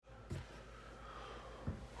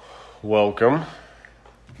welcome.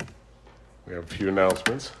 We have a few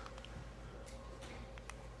announcements.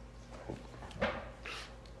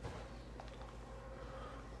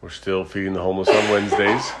 We're still feeding the homeless on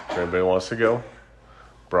Wednesdays. If anybody wants to go.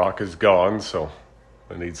 Brock is gone, so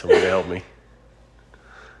I need somebody to help me.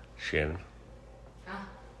 Shannon.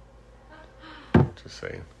 Just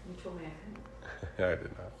saying. You told me I couldn't. I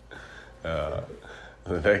did not.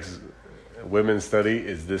 The next women's study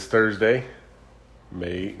is this Thursday,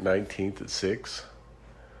 May 19th at 6.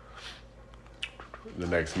 The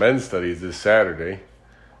next men's study is this Saturday,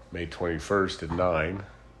 May 21st at 9.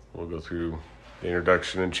 We'll go through the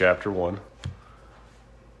introduction in chapter 1.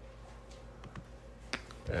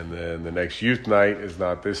 And then the next youth night is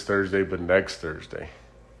not this Thursday, but next Thursday.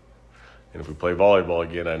 And if we play volleyball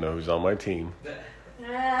again, I know who's on my team.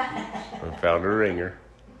 I found a ringer.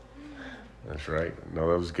 That's right. No,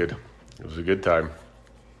 that was good. It was a good time.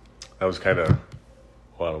 That was kind of,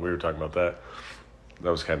 well, we were talking about that. That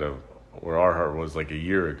was kind of where our heart was like a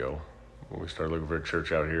year ago. When we started looking for a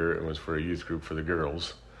church out here, it was for a youth group for the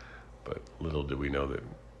girls. But little did we know that it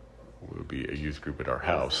would be a youth group at our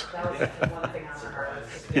house. That was the one thing on our heart.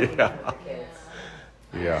 Yeah. With the kids.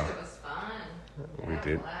 Yeah. It was fun. We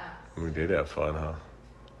did. We did have fun, huh?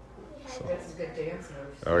 We had some good dance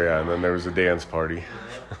moves. Oh, yeah, and then there was a dance party.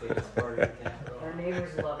 Our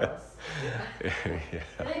neighbors love us. Yeah. Did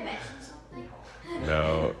I mention something?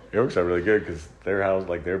 No, it works out really good because their house,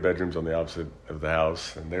 like their bedroom's on the opposite of the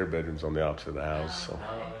house, and their bedroom's on the opposite of the house, so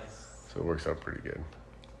it works out pretty good.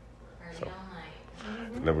 Party all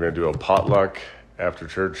night. And then we're going to do a potluck after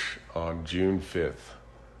church on June 5th.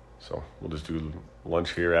 So we'll just do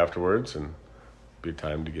lunch here afterwards and be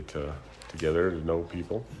time to get together to know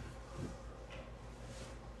people.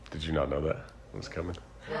 Did you not know that was coming?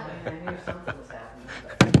 I knew something was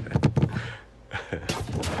happening.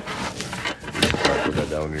 Put that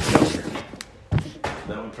down on your calendar.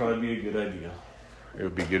 That would probably be a good idea. It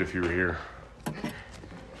would be good if you were here. You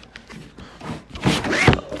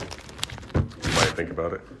might think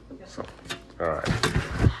about it. So, all right.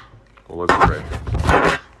 Well, let's pray.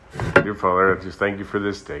 Dear Father, I just thank you for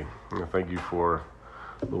this day. I thank you for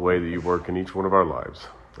the way that you work in each one of our lives.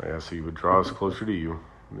 I ask that you would draw us closer to you,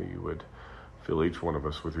 that you would fill each one of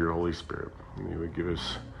us with your Holy Spirit, and you would give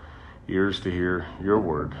us ears to hear your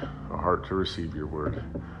word, a heart to receive your word,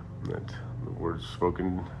 that the words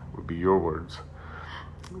spoken would be your words,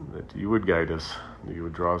 that you would guide us, that you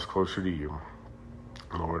would draw us closer to you.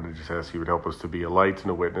 Lord, I just ask you would help us to be a light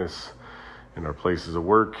and a witness in our places of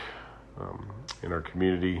work, in our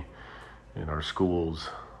community, in our schools,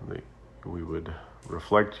 that we would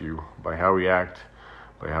reflect you by how we act,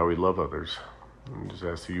 by how we love others. And just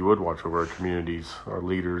ask that you would watch over our communities, our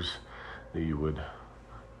leaders, that you would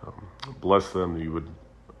bless them, that you would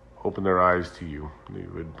open their eyes to you, that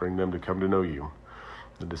you would bring them to come to know you.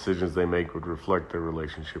 The decisions they make would reflect their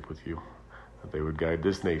relationship with you, that they would guide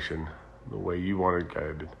this nation the way you want it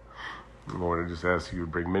guided. Lord, I just ask that you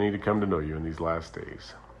would bring many to come to know you in these last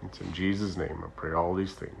days. It's in Jesus' name I pray all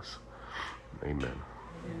these things. Amen.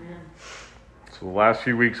 Amen. So the last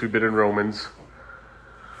few weeks we've been in Romans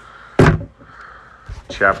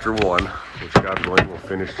chapter 1, which God willing we'll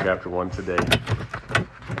finish chapter 1 today.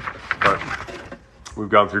 But we've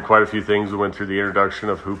gone through quite a few things. We went through the introduction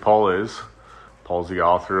of who Paul is. Paul's the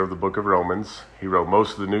author of the book of Romans. He wrote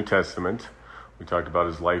most of the New Testament. We talked about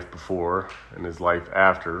his life before and his life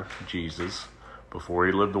after Jesus. Before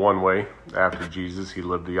he lived one way. After Jesus, he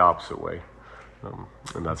lived the opposite way.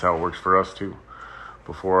 And that's how it works for us too.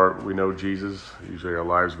 Before we know Jesus, usually our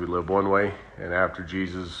lives we live one way. And after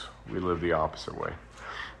Jesus, we live the opposite way.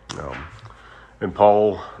 And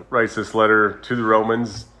Paul writes this letter to the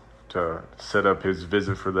Romans to set up his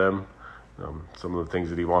visit for them. Some of the things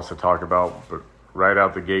that he wants to talk about, but right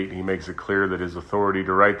out the gate, he makes it clear that his authority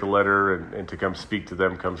to write the letter and to come speak to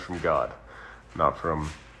them comes from God, not from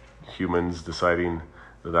humans deciding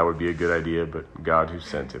that would be a good idea, but God who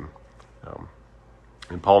sent him.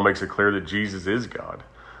 And Paul makes it clear that Jesus is God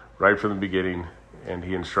right from the beginning, and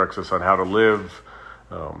he instructs us on how to live.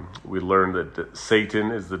 We learn that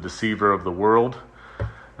Satan is the deceiver of the world,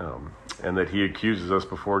 and that he accuses us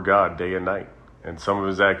before God day and night. And some of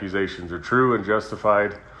his accusations are true and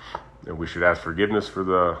justified, and we should ask forgiveness for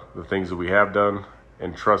the things that we have done,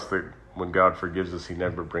 and trust that when God forgives us, he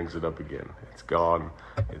never brings it up again. It's gone.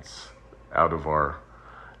 It's out of our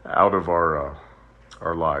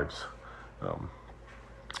lives.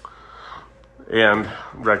 And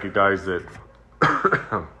recognize that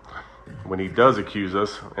when he does accuse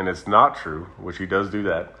us, and it's not true, which he does do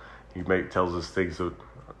that, he tells us things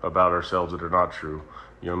about ourselves that are not true,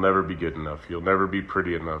 You'll never be good enough. You'll never be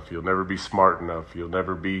pretty enough. You'll never be smart enough. You'll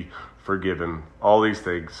never be forgiven. All these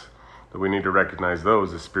things, that we need to recognize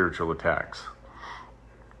those as spiritual attacks.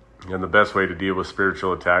 And the best way to deal with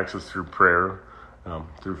spiritual attacks is through prayer,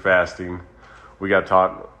 through fasting. We got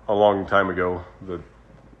taught a long time ago that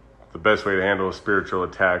the best way to handle a spiritual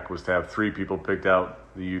attack was to have 3 people picked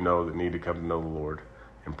out that you know that need to come to know the Lord,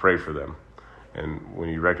 and pray for them. And when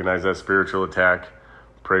you recognize that spiritual attack,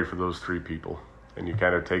 pray for those 3 people. And you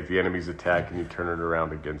kind of take the enemy's attack and you turn it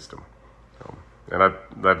around against them. And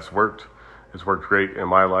that's worked. It's worked great in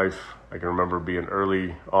my life. I can remember being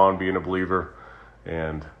early on, being a believer,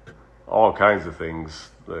 and all kinds of things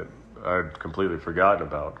that I'd completely forgotten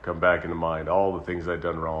about come back into mind. All the things I'd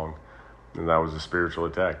done wrong. And that was a spiritual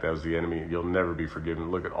attack. That was the enemy. You'll never be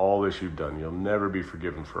forgiven. Look at all this you've done. You'll never be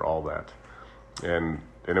forgiven for all that. And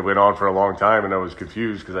it went on for a long time, and I was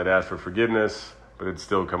confused because I'd asked for forgiveness, but it'd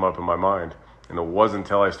still come up in my mind. And it wasn't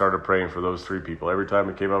until I started praying for those 3 people. Every time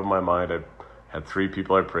it came up in my mind, I had 3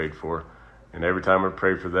 people I prayed for. And every time I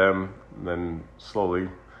prayed for them, then slowly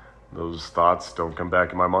those thoughts don't come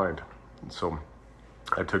back in my mind. And so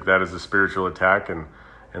I took that as a spiritual attack, and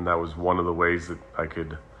that was one of the ways that I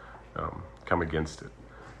could come against it.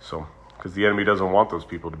 So, because the enemy doesn't want those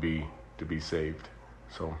people to be saved.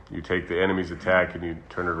 So you take the enemy's attack and you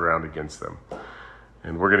turn it around against them.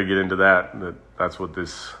 And we're going to get into that's what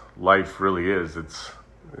this life really is.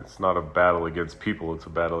 It's not a battle against people. It's a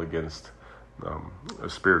battle against a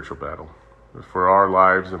spiritual battle for our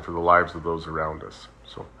lives and for the lives of those around us.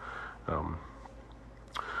 So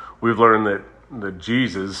we've learned that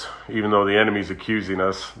Jesus, even though the enemy's accusing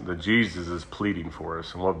us, that Jesus is pleading for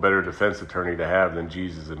us. And what better defense attorney to have than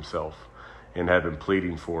Jesus himself in heaven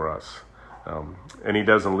pleading for us. And he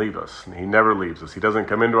doesn't leave us. He never leaves us. He doesn't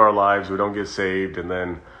come into our lives. We don't get saved. And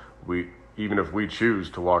then even if we choose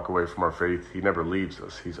to walk away from our faith, he never leaves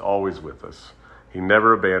us. He's always with us. He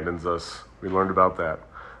never abandons us. We learned about that.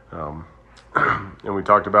 And we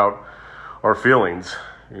talked about our feelings,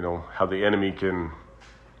 how the enemy can,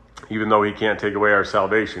 even though he can't take away our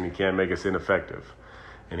salvation, he can't make us ineffective.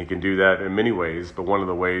 And he can do that in many ways, but one of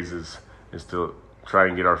the ways is to try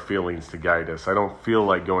and get our feelings to guide us. I don't feel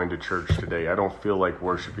like going to church today. I don't feel like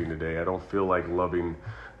worshiping today. I don't feel like loving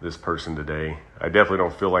this person today. I definitely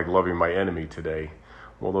don't feel like loving my enemy today.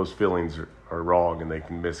 Well, those feelings are wrong, and they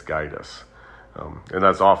can misguide us. And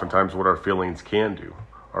that's oftentimes what our feelings can do.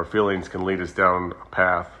 Our feelings can lead us down a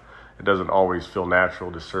path. It doesn't always feel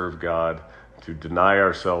natural to serve God, to deny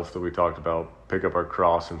ourselves that we talked about, pick up our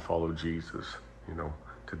cross and follow Jesus.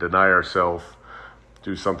 To deny ourselves,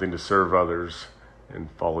 do something to serve others, and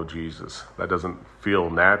follow Jesus. That doesn't feel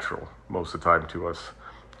natural most of the time to us.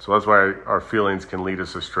 So that's why our feelings can lead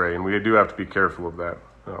us astray, and we do have to be careful of that.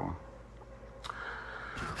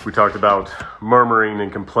 We talked about murmuring and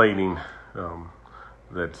complaining,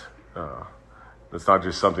 that's not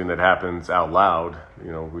just something that happens out loud.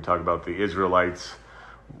 We talk about the Israelites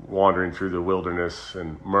wandering through the wilderness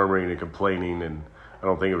and murmuring and complaining, and I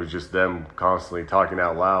don't think it was just them constantly talking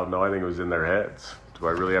out loud. No, I think it was in their heads. Do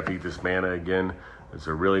I really have to eat this manna again? Is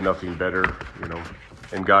there really nothing better?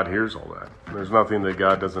 And God hears all that. There's nothing that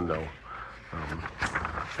God doesn't know.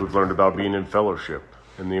 We've learned about being in fellowship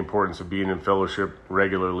and the importance of being in fellowship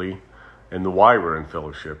regularly and the why we're in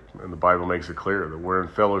fellowship. And the Bible makes it clear that we're in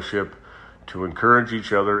fellowship to encourage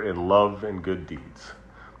each other in love and good deeds.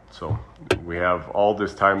 So we have all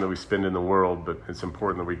this time that we spend in the world, but it's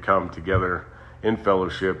important that we come together in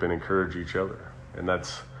fellowship and encourage each other. And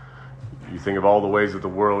you think of all the ways that the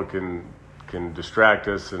world can distract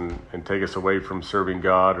us and take us away from serving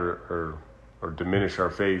God or diminish our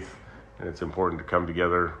faith. And it's important to come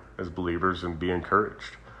together as believers and be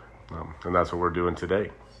encouraged. And that's what we're doing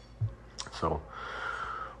today. So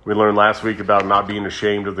we learned last week about not being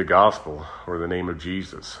ashamed of the gospel or the name of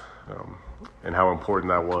Jesus, and how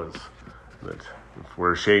important that was. That if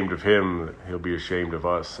we're ashamed of him, he'll be ashamed of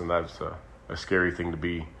us. And that's a scary thing to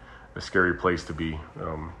be, a scary place to be.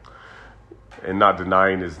 And not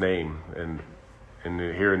denying his name. And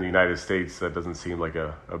here in the United States, that doesn't seem like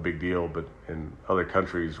a big deal, but in other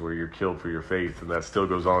countries where you're killed for your faith, and that still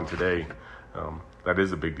goes on today, that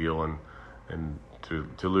is a big deal. And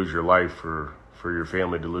to lose your life, for your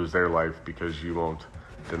family to lose their life because you won't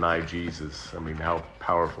deny Jesus, I mean, how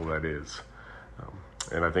powerful that is.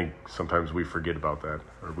 And I think sometimes we forget about that,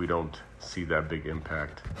 or we don't see that big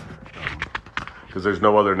impact. Because there's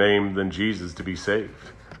no other name than Jesus to be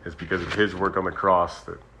saved. It's because of his work on the cross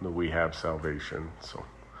that we have salvation. So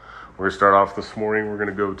we're going to start off this morning. We're going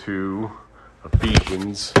to go to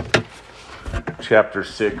Ephesians chapter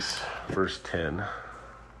 6, verse 10. Matt,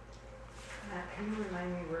 can you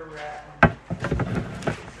remind me where we're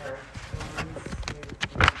at?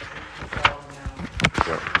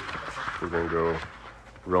 We're going to go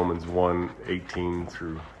Romans 1:18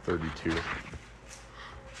 through 32.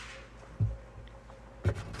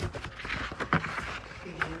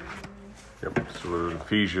 Yep, so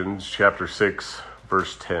Ephesians chapter 6,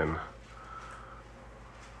 verse 10.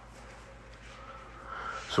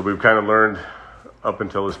 So we've kind of learned up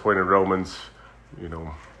until this point in Romans,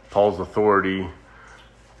 Paul's authority,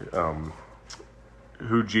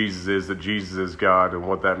 who Jesus is, that Jesus is God, and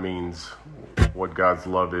what that means, what God's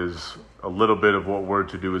love is, a little bit of what we're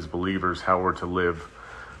to do as believers, how we're to live.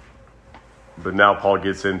 But now Paul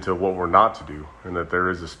gets into what we're not to do, and that there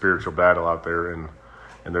is a spiritual battle out there, and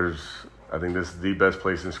I think this is the best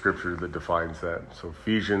place in Scripture that defines that. So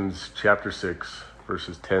Ephesians chapter 6,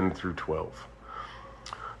 verses 10 through 12.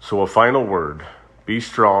 So a final word, be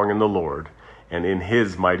strong in the Lord and in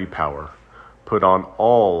his mighty power. Put on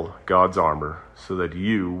all God's armor so that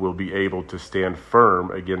you will be able to stand firm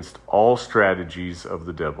against all strategies of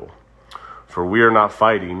the devil. For we are not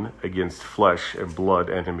fighting against flesh and blood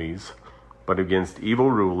enemies, but against evil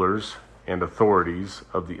rulers and authorities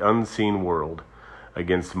of the unseen world,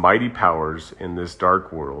 against mighty powers in this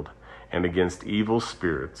dark world, and against evil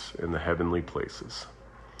spirits in the heavenly places.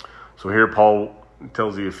 So here Paul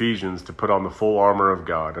tells the Ephesians to put on the full armor of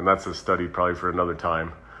God, and that's a study probably for another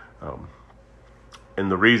time. And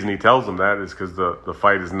the reason he tells them that is because the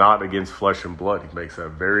fight is not against flesh and blood. He makes that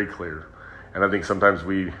very clear. And I think sometimes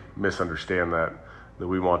we misunderstand that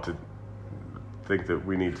we want to think that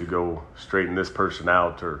we need to go straighten this person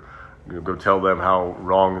out or go tell them how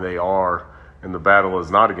wrong they are. And the battle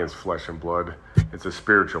is not against flesh and blood. It's a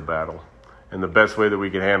spiritual battle. And the best way that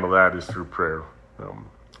we can handle that is through prayer.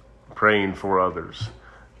 Praying for others.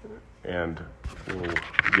 And we'll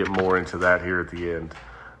get more into that here at the end.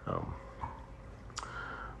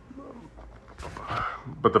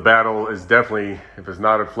 But the battle is definitely, if it's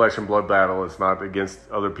not a flesh and blood battle, it's not against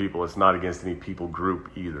other people. It's not against any people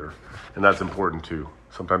group either. And that's important too.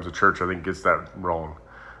 Sometimes the church, I think, gets that wrong.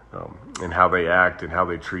 And how they act and how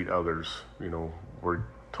they treat others. We're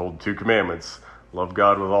told 2 commandments: love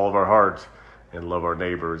God with all of our heart and love our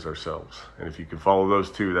neighbor as ourselves. And if you can follow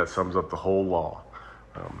those 2, that sums up the whole law.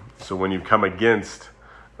 So when you come against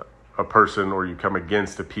a person or you come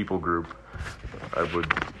against a people group, I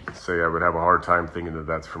would say I would have a hard time thinking that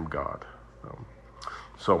that's from God.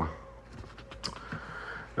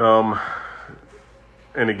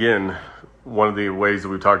 And again, one of the ways that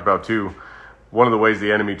we've talked about too, one of the ways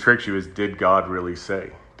the enemy tricks you is, did God really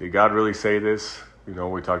say? Did God really say this? We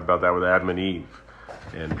talked about that with Adam and Eve.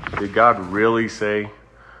 And did God really say?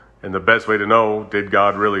 And the best way to know, did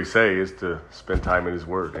God really say, is to spend time in his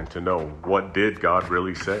word and to know, what did God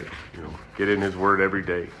really say? Get in his word every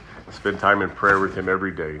day. Spend time in prayer with him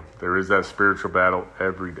every day. There is that spiritual battle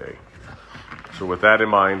every day. So with that in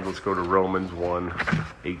mind, let's go to Romans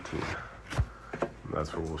 1:18. And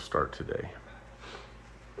that's where we'll start today.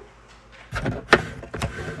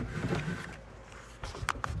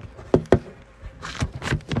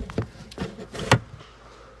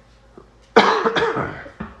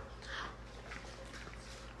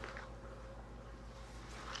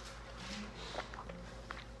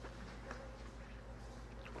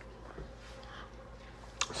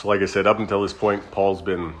 So like I said, up until this point, Paul's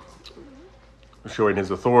been showing his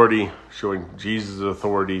authority, showing Jesus'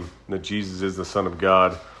 authority, that Jesus is the Son of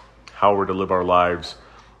God, how we're to live our lives.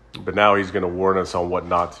 But now he's going to warn us on what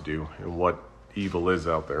not to do and what evil is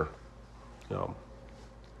out there. So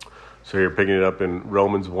here, picking it up in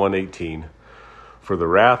Romans 1:18. For the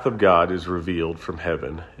wrath of God is revealed from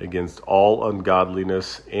heaven against all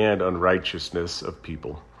ungodliness and unrighteousness of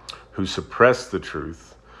people who suppress the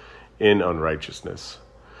truth in unrighteousness.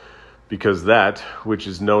 Because that which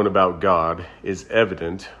is known about God is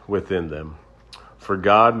evident within them, for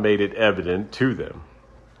God made it evident to them.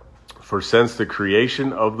 For since the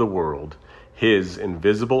creation of the world, his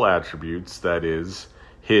invisible attributes, that is,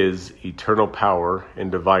 his eternal power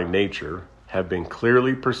and divine nature, have been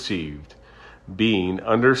clearly perceived, being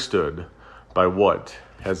understood by what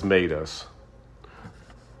has made us,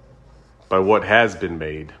 by what has been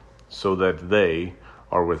made, so that they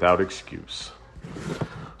are without excuse.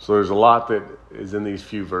 So there's a lot that is in these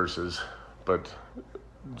few verses, but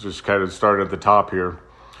just kind of start at the top here.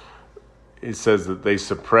 It says that they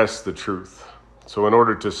suppress the truth. So in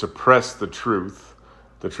order to suppress the truth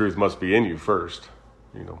must be in you first.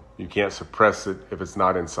 You can't suppress it if it's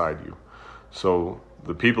not inside you. So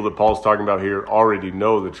the people that Paul's talking about here already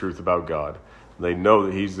know the truth about God. They know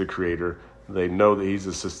that he's the creator. They know that he's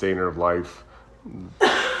the sustainer of life.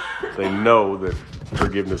 They know that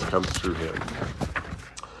forgiveness comes through him,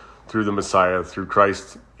 through the Messiah, through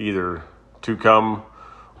Christ, either to come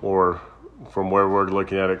or from where we're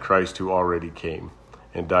looking at it, Christ who already came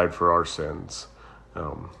and died for our sins.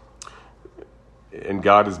 And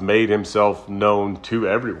God has made himself known to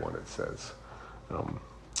everyone, it says.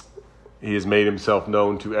 He has made himself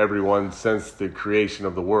known to everyone since the creation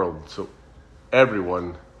of the world. So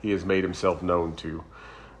everyone he has made himself known to.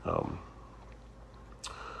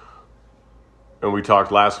 And we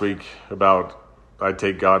talked last week about I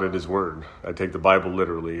take God at his word. I take the Bible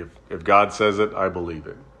literally. If God says it, I believe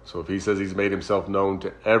it. So if he says he's made himself known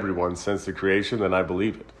to everyone since the creation, then I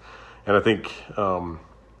believe it. And I think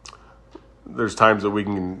there's times that we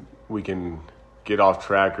can get off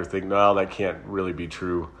track or think, no, that can't really be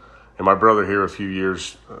true. And my brother here a few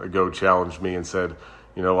years ago challenged me and said,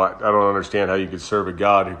 I don't understand how you could serve a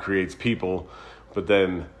God who creates people, but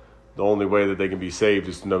then the only way that they can be saved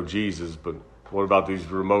is to know Jesus. But what about these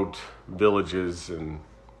remote villages and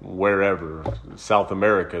wherever, South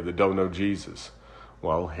America, that don't know Jesus?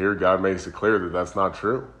 Well, here God makes it clear that that's not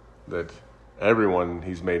true, that everyone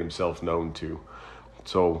he's made himself known to.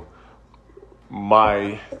 So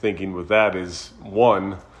my thinking with that is,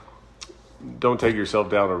 one, don't take yourself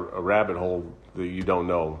down a rabbit hole that you don't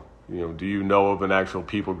know. Do you know of an actual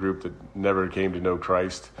people group that never came to know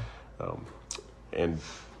Christ? And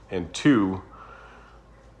two,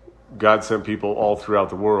 God sent people all throughout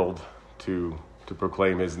the world to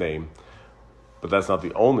proclaim his name. But that's not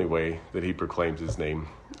the only way that he proclaims his name.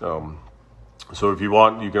 So if you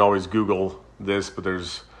want, you can always Google this, but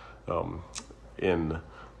there's, in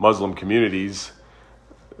Muslim communities,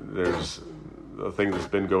 there's a thing that's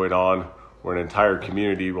been going on where an entire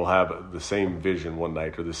community will have the same vision one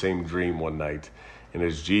night or the same dream one night. And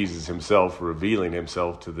it's Jesus himself revealing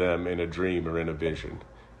himself to them in a dream or in a vision,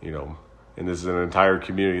 And this is an entire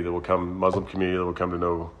community that will come, Muslim community that will come to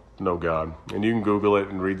know God. And you can Google it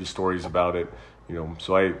and read the stories about it,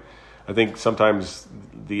 So I think sometimes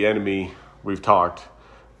the enemy, we've talked,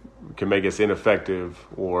 can make us ineffective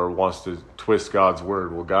or wants to twist God's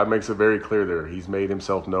word. Well, God makes it very clear there. He's made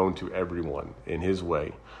himself known to everyone in his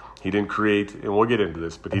way. He didn't create, and we'll get into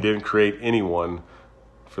this, but he didn't create anyone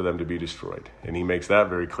for them to be destroyed. And he makes that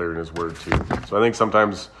very clear in his word too. So I think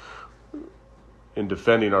sometimes in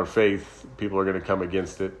defending our faith, people are going to come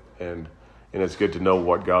against it, and it's good to know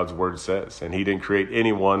what God's word says. And he didn't create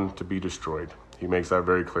anyone to be destroyed. He makes that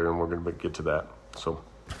very clear, and we're going to get to that.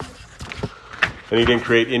 And he didn't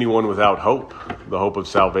create anyone without hope, the hope of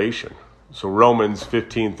salvation. So Romans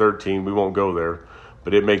 15:13, we won't go there,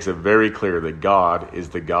 but it makes it very clear that God is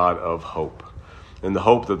the God of hope. And the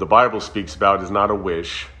hope that the Bible speaks about is not a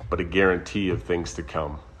wish, but a guarantee of things to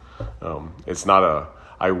come. It's not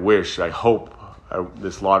I wish, I hope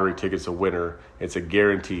this lottery ticket's a winner. It's a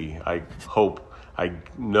guarantee. I hope, I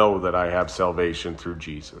know that I have salvation through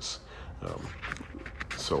Jesus.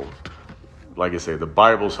 So, like I say, the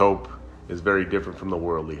Bible's hope is very different from the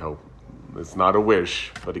worldly hope. It's not a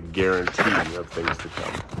wish, but a guarantee of things to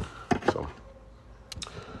come.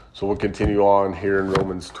 So we'll continue on here in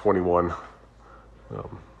Romans 21.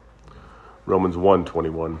 Romans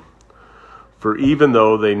 1:21. For even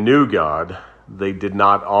though they knew God, they did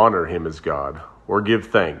not honor him as God or give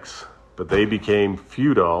thanks, but they became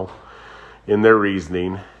futile in their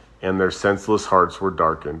reasoning, and their senseless hearts were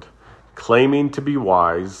darkened. Claiming to be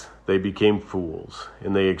wise, they became fools,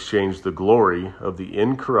 and they exchanged the glory of the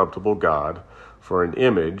incorruptible God for an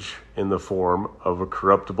image in the form of a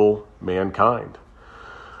corruptible mankind,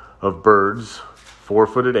 of birds,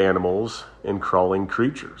 four-footed animals, and crawling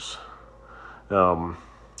creatures.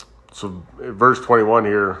 So verse 21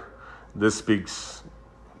 here, this speaks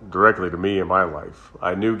directly to me in my life.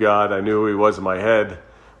 I knew God, I knew who he was in my head,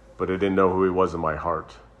 but I didn't know who he was in my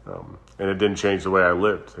heart. And it didn't change the way I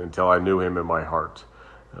lived until I knew him in my heart.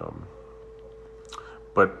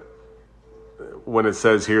 But when it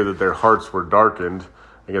says here that their hearts were darkened,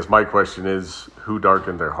 I guess my question is, who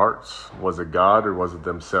darkened their hearts? Was it God or was it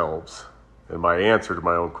themselves? And my answer to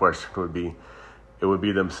my own question would be, it would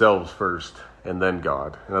be themselves first and then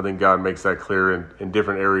God. And I think God makes that clear in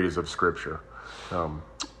different areas of Scripture.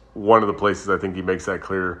 One of the places I think he makes that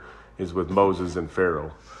clear is with Moses and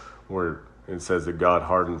Pharaoh, where it says that God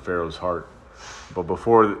hardened Pharaoh's heart. But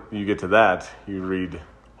before you get to that, you read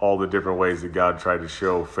all the different ways that God tried to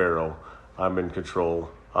show Pharaoh, I'm in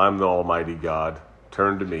control, I'm the Almighty God,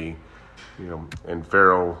 turn to me. And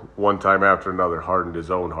Pharaoh, one time after another, hardened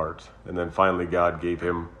his own heart. And then finally God gave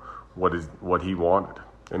him what he wanted.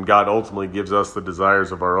 And God ultimately gives us the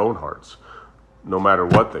desires of our own hearts, no matter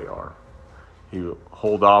what they are. He will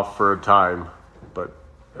hold off for a time, but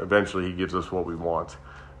eventually he gives us what we want.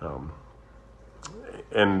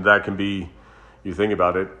 And that can be, you think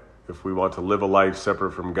about it, if we want to live a life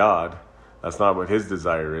separate from God, That's not what his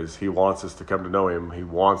desire is. He wants us to come to know him. He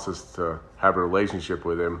wants us to have a relationship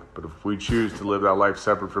with him. But if we choose to live that life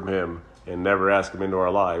separate from him and never ask him into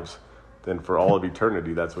our lives, then for all of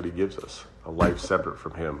eternity, that's what he gives us, a life separate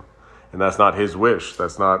from him. And that's not his wish.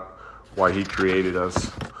 That's not why he created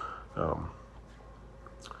us.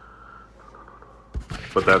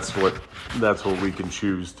 But that's what we can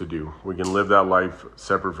choose to do. We can live that life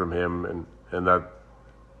separate from him, and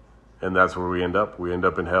that's where we end up. We end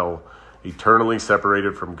up in hell, eternally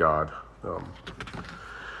separated from God.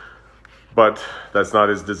 But that's not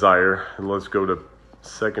his desire. And let's go to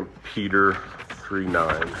 2 Peter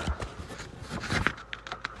 3:9.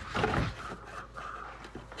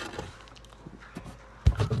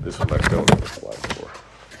 This one I don't have a slide for.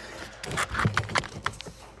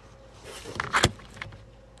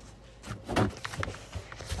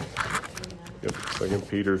 Yep, 2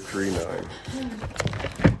 Peter 3:9.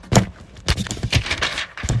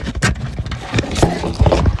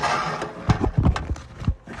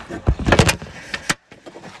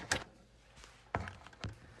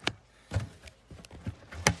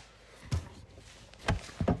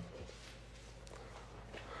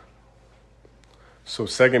 So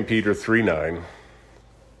 2 Peter 3:9,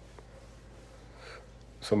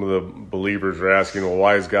 some of the believers are asking, well,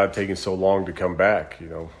 why is God taking so long to come back? You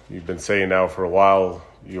know, you've been saying now for a while,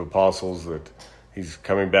 you apostles, that he's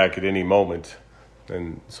coming back at any moment.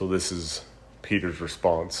 And so this is Peter's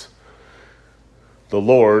response. The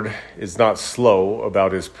Lord is not slow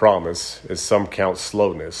about his promise, as some count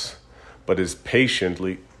slowness, but is patient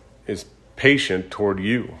toward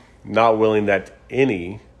you, not willing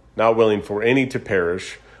for any to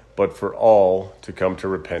perish, but for all to come to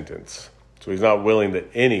repentance. So he's not willing that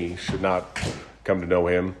any should not come to know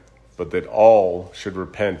him, but that all should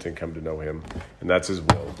repent and come to know him. And that's his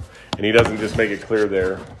will. And he doesn't just make it clear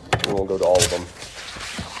there. We won't go to all of them.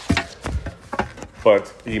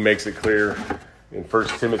 But he makes it clear in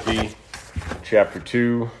 1 Timothy chapter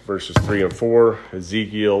 2, verses 3 and 4,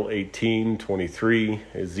 Ezekiel 18:23,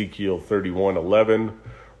 Ezekiel 31:11,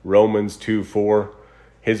 Romans 2:4.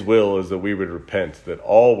 His will is that we would repent, that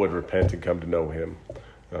all would repent and come to know him.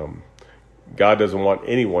 God doesn't want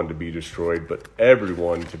anyone to be destroyed, but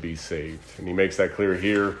everyone to be saved. And he makes that clear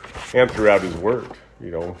here and throughout his word.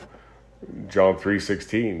 You know, John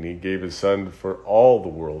 3:16, he gave his son for all the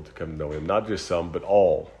world to come to know him, not just some, but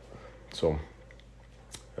all. So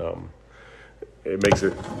it makes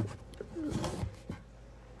it,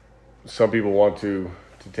 some people want to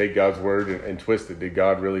take God's word and twist it. Did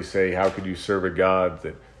God really say, how could you serve a God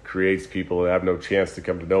that creates people that have no chance to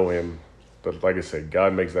come to know him? But like I said,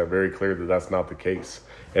 God makes that very clear that that's not the case,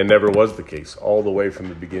 and never was the case, all the way from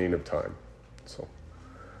the beginning of time. So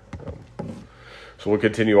we'll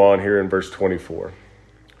continue on here in verse 24.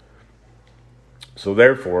 So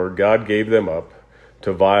therefore, God gave them up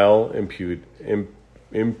to vile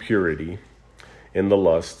impurity in the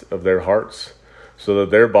lust of their hearts, so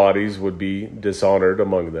that their bodies would be dishonored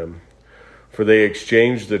among them. For they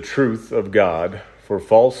exchanged the truth of God for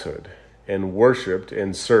falsehood, and worshipped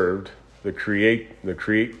and served the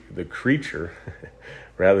creature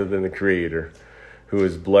rather than the Creator, who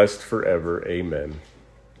is blessed forever. Amen.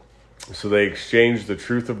 So they exchanged the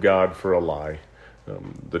truth of God for a lie.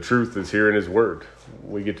 The truth is here in his word.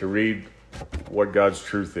 We get to read what God's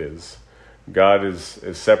truth is. God is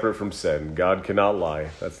separate from sin. God cannot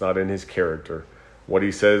lie. That's not in his character. What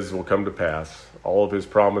he says will come to pass. All of his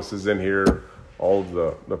promises in here, all of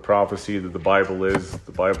the prophecy that the Bible is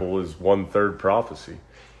 1/3 prophecy,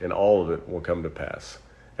 and all of it will come to pass.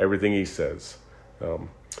 Everything he says.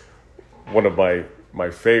 One of my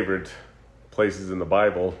favorite places in the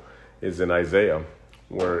Bible is in Isaiah,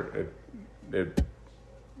 where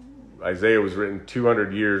Isaiah was written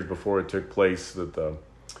 200 years before it took place that the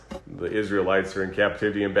Israelites are in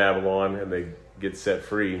captivity in Babylon and they get set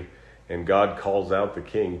free. And God calls out the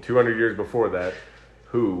king 200 years before that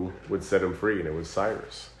who would set him free, and it was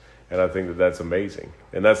Cyrus. And I think that that's amazing.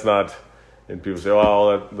 And that's not, and people say,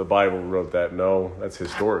 oh, the Bible wrote that. No, that's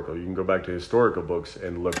historical. You can go back to historical books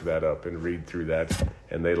and look that up and read through that,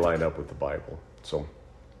 and they line up with the Bible. So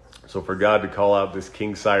for God to call out this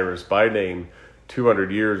King Cyrus by name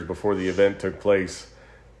 200 years before the event took place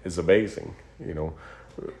is amazing. You know,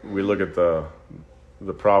 we look at the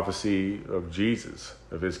prophecy of Jesus,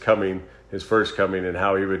 of his coming, his first coming, and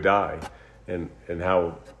how he would die, and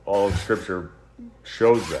how all of Scripture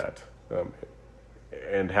shows that,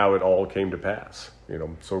 and how it all came to pass. You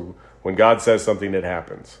know, so when God says something, it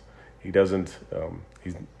happens. He doesn't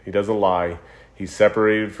lie. He's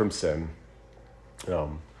separated from sin.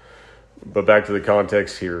 But back to the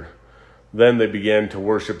context here. Then they began to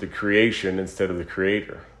worship the creation instead of the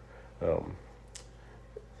Creator.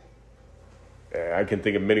 I can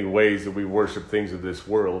think of many ways that we worship things of this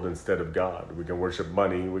world instead of God. We can worship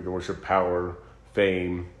money. We can worship power,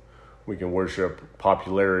 fame. We can worship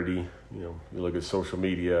popularity. You look at social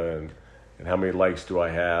media and how many likes do I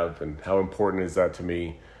have and how important is that to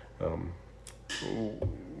me.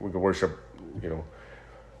 We can worship,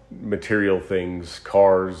 material things,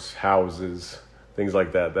 cars, houses, things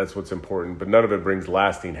like that. That's what's important. But none of it brings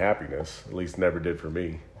lasting happiness. At least never did for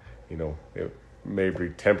me. It may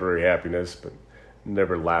bring temporary happiness, but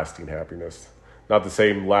never lasting happiness. Not the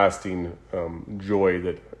same lasting joy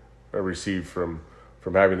that I received from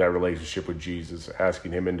having that relationship with Jesus,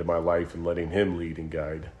 asking him into my life and letting him lead and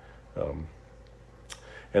guide.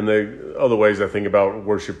 And the other ways I think about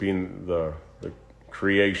worshiping the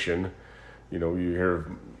creation, you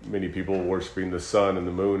hear many people worshiping the sun and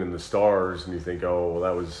the moon and the stars, and you think, oh, well,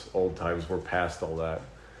 that was old times. We're past all that.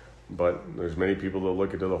 But there's many people that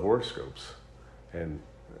look into the horoscopes and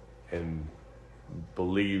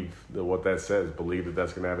believe that what that says, believe that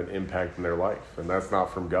that's going to have an impact in their life, and that's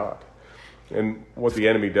not from God. And what the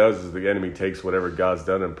enemy does is the enemy takes whatever God's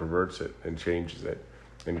done and perverts it and changes it.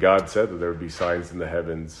 And God said that there would be signs in the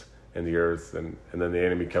heavens and the earth, and then the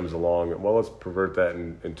enemy comes along and, well, let's pervert that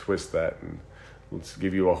and twist that, and let's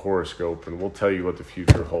give you a horoscope, and we'll tell you what the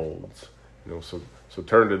future holds. So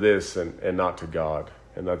turn to this and not to God.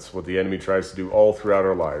 And that's what the enemy tries to do all throughout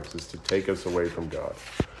our lives, is to take us away from God,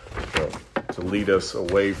 to lead us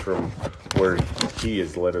away from where he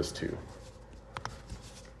has led us to.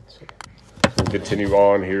 So we'll continue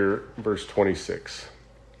on here, verse 26.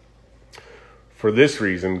 For this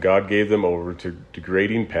reason, God gave them over to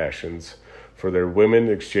degrading passions, for their women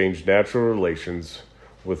exchanged natural relations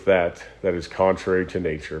with that is contrary to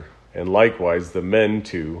nature. And likewise, the men,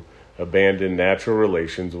 too, abandoned natural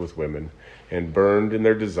relations with women, and burned in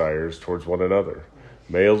their desires towards one another,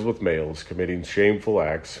 males with males, committing shameful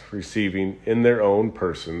acts, receiving in their own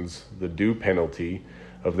persons the due penalty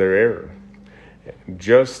of their error.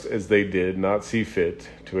 Just as they did not see fit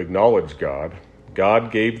to acknowledge God,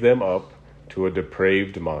 God gave them up to a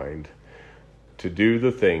depraved mind, to do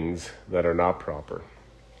the things that are not proper.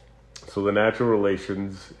 So the natural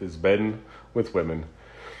relations is men with women,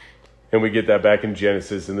 and we get that back in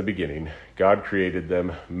Genesis in the beginning. God created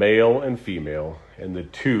them male and female, and the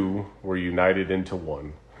two were united into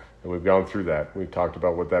one. And we've gone through that. We've talked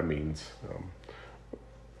about what that means.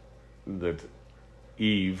 That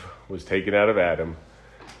Eve was taken out of Adam,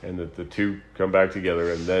 and that the two come back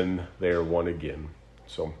together, and then they are one again.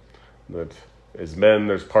 So that as men,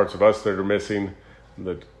 there's parts of us that are missing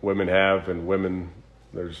that women have, and women,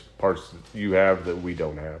 there's parts that you have that we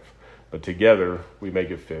don't have. But together, we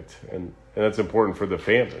make it fit. And that's important for the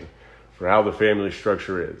family, for how the family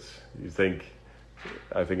structure is.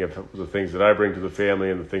 I think of the things that I bring to the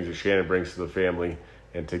family and the things that Shannon brings to the family,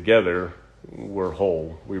 and together, we're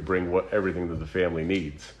whole. We bring everything that the family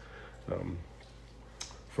needs.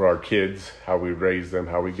 For our kids, how we raise them,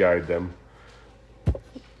 how we guide them.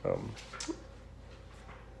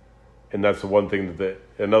 And that's the one thing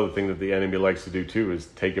another thing that the enemy likes to do too, is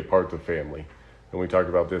take apart the family. And we talked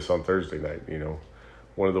about this on Thursday night.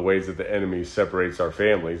 One of the ways that the enemy separates our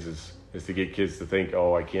families is to get kids to think,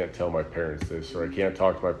 oh, I can't tell my parents this, or I can't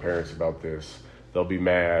talk to my parents about this. They'll be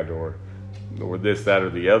mad, or this, that, or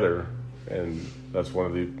the other. And that's one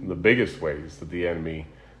of the biggest ways that the enemy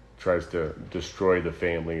tries to destroy the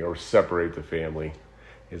family or separate the family,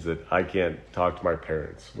 is that I can't talk to my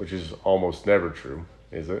parents, which is almost never true,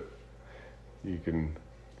 is it? You can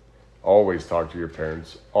always talk to your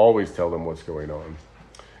parents, always tell them what's going on.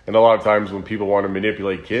 And a lot of times when people want to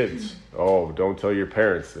manipulate kids, oh, don't tell your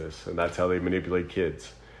parents this. And that's how they manipulate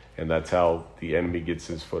kids. And that's how the enemy gets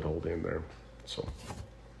his foothold in there. So,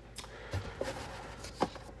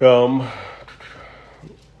 but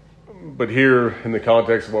here in the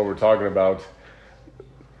context of what we're talking about,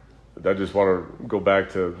 I just want to go back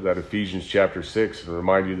to that Ephesians chapter 6 and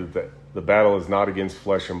remind you that the battle is not against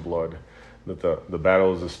flesh and blood. That the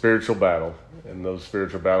battle is a spiritual battle, and those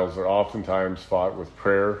spiritual battles are oftentimes fought with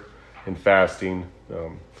prayer and fasting,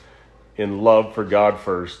 in love for God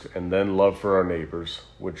first, and then love for our neighbors,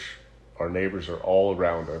 which our neighbors are all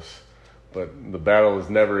around us. But the battle is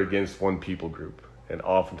never against one people group, and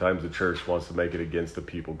oftentimes the church wants to make it against a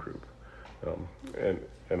people group.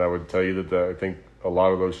 And I would tell you that I think a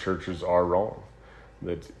lot of those churches are wrong.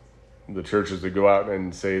 That the churches that go out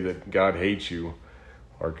and say that God hates you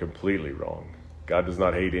are completely wrong. God does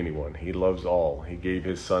not hate anyone. He loves all. He gave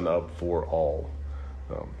his son up for all.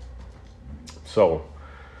 So,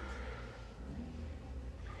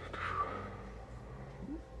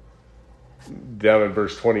 down in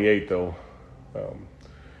verse 28, though,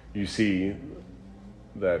 you see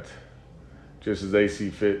that just as they see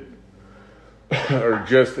fit, or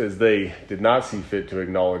just as they did not see fit to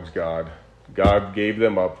acknowledge God, God gave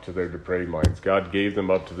them up to their depraved minds. God gave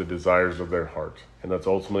them up to the desires of their heart. And that's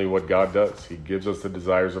ultimately what God does. He gives us the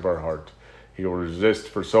desires of our heart. He will resist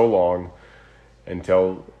for so long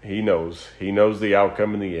until he knows the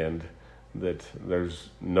outcome in the end, that there's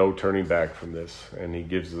no turning back from this. And he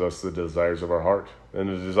gives us the desires of our heart. And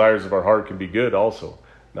the desires of our heart can be good also,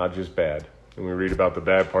 not just bad. And we read about the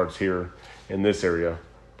bad parts here in this area,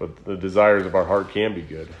 but the desires of our heart can be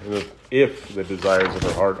good. And if the desires of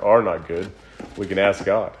our heart are not good, we can ask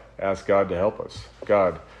God. Ask God to help us.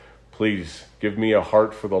 God, please give me a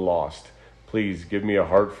heart for the lost. Please give me a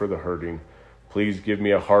heart for the hurting. Please give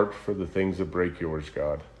me a heart for the things that break yours,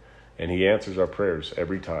 God. And he answers our prayers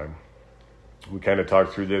every time. We kind of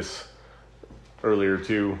talked through this earlier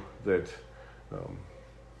too, that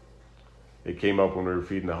it came up when we were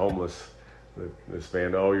feeding the homeless. That this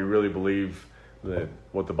man, oh, you really believe that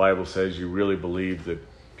what the Bible says? You really believe that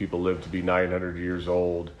people live to be 900 years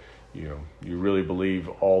old? You really believe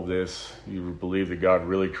all this? You believe that God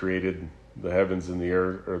really created the heavens and the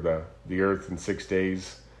earth, or the earth in 6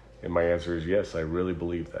 days? And my answer is yes, I really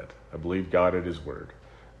believe that. I believe God at his word.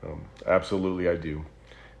 Absolutely I do.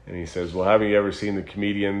 And he says, well, haven't you ever seen the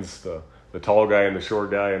comedians, the tall guy and the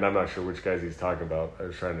short guy? And I'm not sure which guys he's talking about. I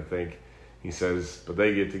was trying to think. He says, but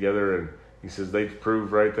they get together and he says, they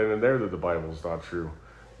prove right then and there that the Bible's not true.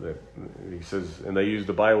 He says, and they use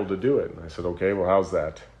the Bible to do it. And I said, okay, well, how's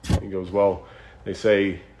that? He goes, well, they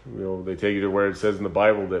say, they take you to where it says in the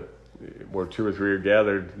Bible that where 2 or 3 are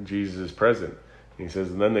gathered, Jesus is present. And he says,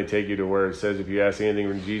 and then they take you to where it says, if you ask anything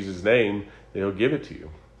in Jesus' name, he'll give it to you.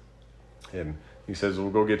 And he says, well,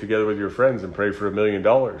 go get together with your friends and pray for $1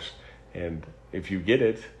 million. And if you get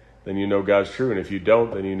it, then you know God's true. And if you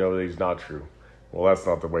don't, then you know that he's not true. Well, that's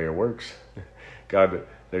not the way it works. God,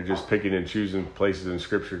 they're just picking and choosing places in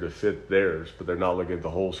Scripture to fit theirs, but they're not looking at the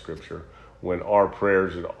whole Scripture. When our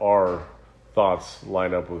prayers and our thoughts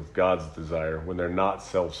line up with God's desire, when they're not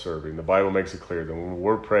self-serving, the Bible makes it clear that when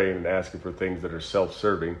we're praying and asking for things that are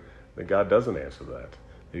self-serving, that God doesn't answer that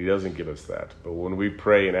he doesn't give us that. But when we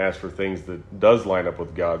pray and ask for things that does line up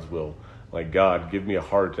with God's will, like, God, give me a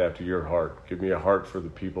heart after your heart. Give me a heart for the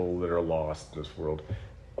people that are lost in this world.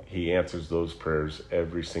 He answers those prayers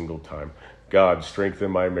every single time. God, strengthen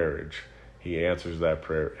my marriage. He answers that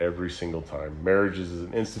prayer every single time. Marriage is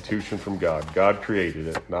an institution from God. God created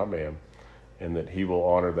it, not man. And that he will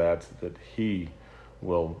honor that he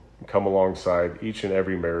will come alongside each and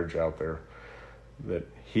every marriage out there. That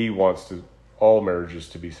he wants all marriages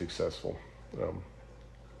to be successful.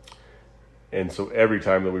 And so every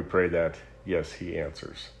time that we pray that, yes, he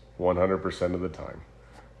answers 100% of the time.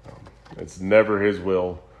 It's never his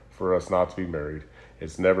will for us not to be married.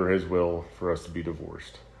 It's never his will for us to be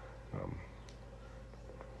divorced.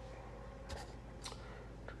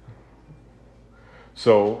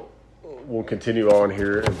 So we'll continue on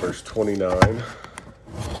here in verse 29.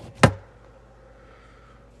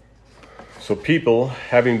 So people,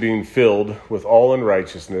 having been filled with all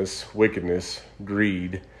unrighteousness, wickedness,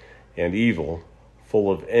 greed, and evil,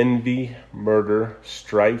 full of envy, murder,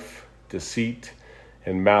 strife, deceit,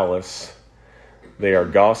 and malice, they are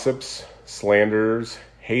gossips, slanderers,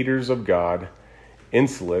 haters of God,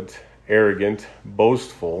 insolent, arrogant,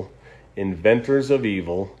 boastful, inventors of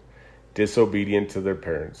evil, disobedient to their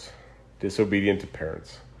parents. Disobedient to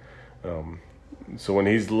parents. So when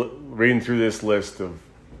he's reading through this list of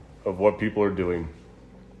what people are doing,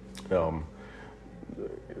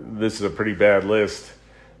 this is a pretty bad list.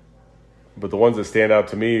 But the ones that stand out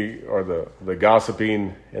to me are the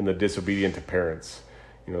gossiping and the disobedient to parents.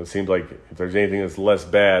 It seems like if there's anything that's less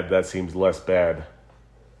bad, that seems less bad.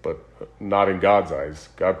 But not in God's eyes.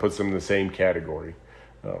 God puts them in the same category.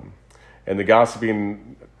 And the gossip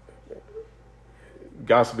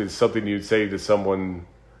is something you'd say to someone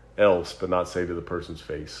else, but not say to the person's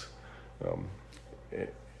face.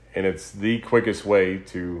 And it's the quickest way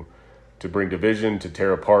to bring division, to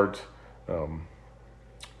tear apart.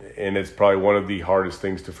 And it's probably one of the hardest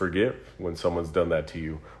things to forgive when someone's done that to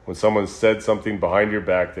you. When someone said something behind your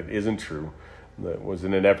back that isn't true, that was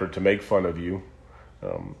in an effort to make fun of you,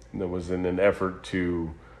 that was in an effort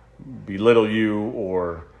to belittle you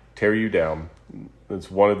or tear you down. It's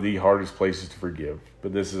one of the hardest places to forgive.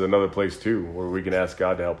 But this is another place too where we can ask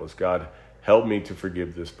God to help us. God, help me to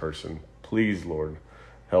forgive this person. Please, Lord,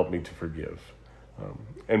 help me to forgive.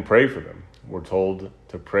 And pray for them. We're told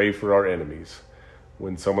to pray for our enemies.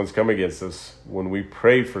 When someone's come against us, when we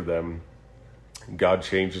pray for them, God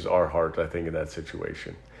changes our heart, I think, in that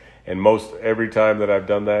situation. And most every time that I've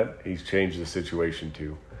done that, he's changed the situation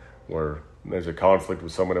too. where there's a conflict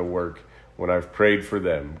with someone at work, when I've prayed for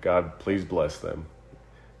them, God, please bless them.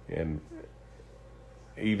 And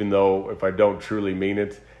even though if I don't truly mean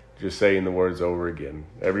it, just saying the words over again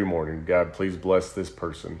every morning, God, please bless this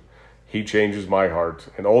person. He changes my heart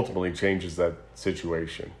and ultimately changes that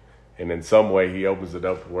situation. And in some way, he opens it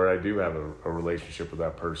up where I do have a relationship with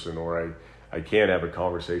that person, or I can have a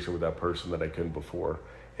conversation with that person that I couldn't before.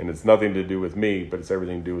 And it's nothing to do with me, but it's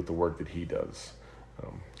everything to do with the work that he does.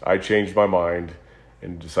 I changed my mind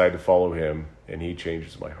and decided to follow him, and he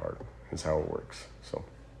changes my heart. That's how it works. So,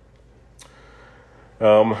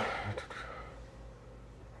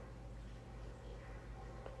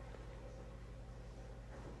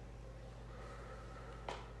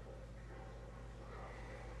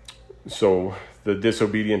 so the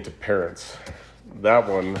disobedient to parents, that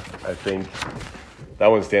one, I think, that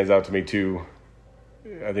one stands out to me too.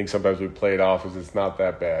 I think sometimes we play it off as it's not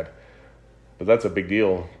that bad. But that's a big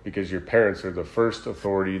deal because your parents are the first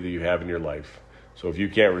authority that you have in your life. So if you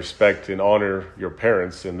can't respect and honor your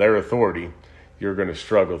parents and their authority, you're going to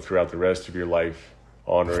struggle throughout the rest of your life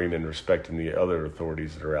honoring and respecting the other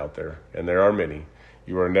authorities that are out there. And there are many.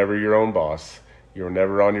 You are never your own boss. You are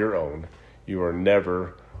never on your own. You are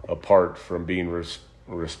never apart from being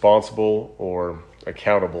responsible or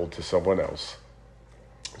accountable to someone else.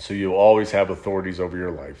 So you'll always have authorities over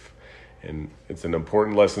your life. And it's an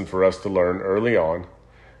important lesson for us to learn early on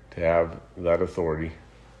to have that authority.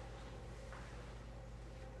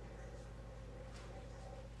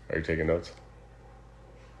 Are you taking notes?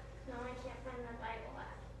 No, I can't find the Bible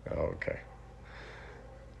app. Oh, okay.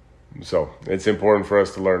 So it's important for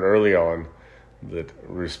us to learn early on that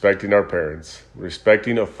respecting our parents,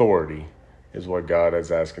 respecting authority is what God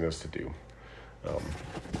is asking us to do.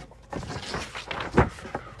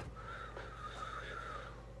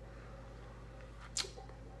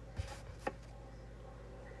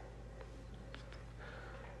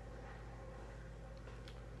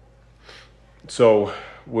 So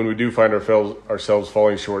when we do find ourselves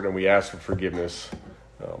falling short and we ask for forgiveness,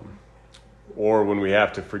 or when we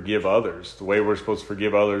have to forgive others, the way we're supposed to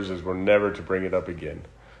forgive others is we're never to bring it up again.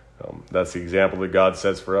 That's the example that God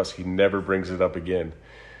sets for us. He never brings it up again.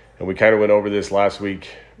 And we kind of went over this last week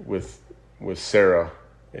with Sarah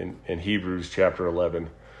in Hebrews chapter 11.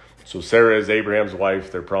 So Sarah is Abraham's wife.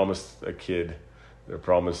 They're promised a kid. They're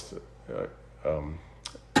promised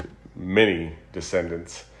many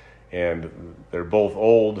descendants. And they're both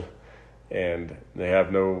old, and they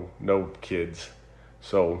have no kids.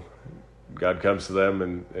 So God comes to them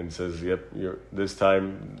and says, yep, this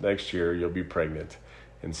time next year you'll be pregnant.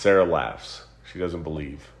 And Sarah laughs. She doesn't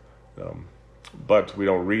believe. But we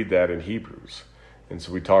don't read that in Hebrews. And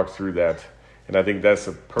so we talked through that. And I think that's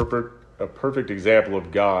a perfect example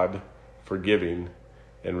of God forgiving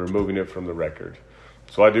and removing it from the record.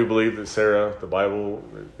 So I do believe that Sarah, the Bible,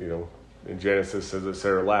 in Genesis says that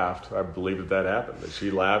Sarah laughed. I believe that happened, that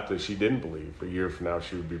she laughed, that she didn't believe a year from now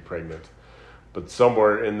she would be pregnant. But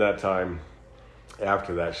somewhere in that time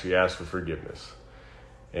after that, she asked for forgiveness.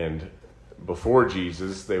 And before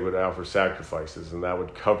Jesus, they would offer sacrifices, and that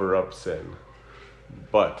would cover up sin.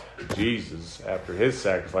 But Jesus, after his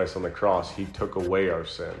sacrifice on the cross, he took away our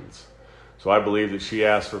sins. So I believe that she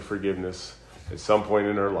asked for forgiveness at some point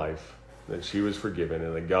in her life, that she was forgiven,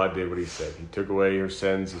 and that God did what he said. He took away her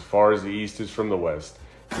sins as far as the east is from the west.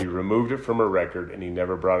 He removed it from her record, and he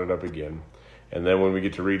never brought it up again. And then when we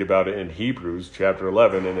get to read about it in Hebrews chapter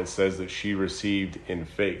 11, and it says that she received in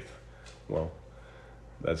faith. Well,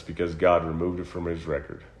 that's because God removed it from his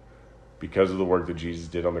record. Because of the work that Jesus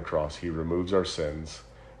did on the cross, he removes our sins,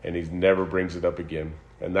 and he never brings it up again.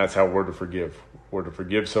 And that's how we're to forgive. We're to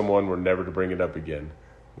forgive someone. We're never to bring it up again.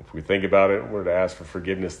 If we think about it, we're to ask for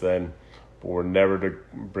forgiveness then, but we're never to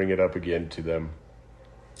bring it up again to them.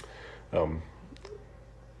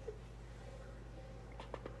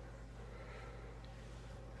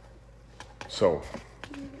 So,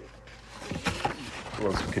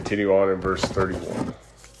 let's continue on in verse 31.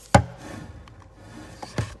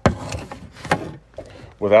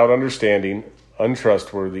 Without understanding,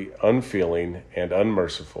 untrustworthy, unfeeling, and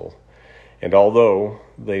unmerciful, and although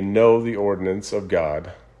they know the ordinance of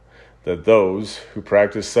God, that those who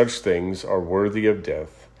practice such things are worthy of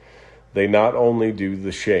death, they not only do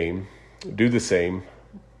the same,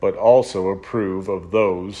 but also approve of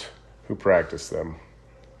those who practice them.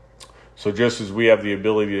 So just as we have the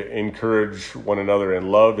ability to encourage one another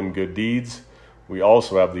in love and good deeds, we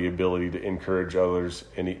also have the ability to encourage others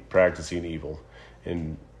in practicing evil.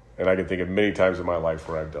 And I can think of many times in my life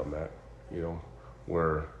where I've done that,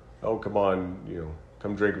 where, oh, come on,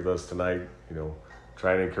 come drink with us tonight,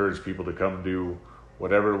 try and encourage people to come do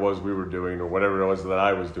whatever it was we were doing or whatever it was that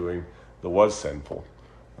I was doing that was sinful.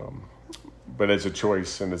 But it's a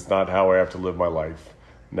choice, and it's not how I have to live my life.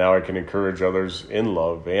 Now I can encourage others in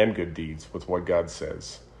love and good deeds with what God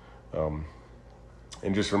says.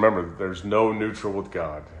 And just remember, there's no neutral with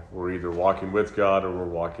God. We're either walking with God or we're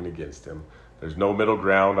walking against him. There's no middle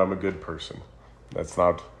ground. I'm a good person. That's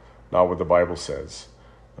not what the Bible says.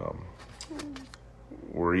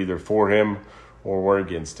 We're either for him or we're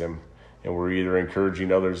against him. And we're either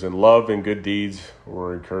encouraging others in love and good deeds or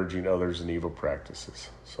we're encouraging others in evil practices.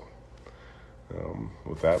 So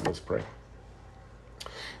with that, let's pray.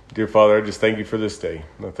 Dear Father, I just thank you for this day.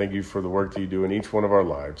 And I thank you for the work that you do in each one of our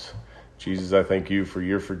lives. Jesus, I thank you for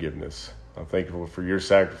your forgiveness. I thank you for your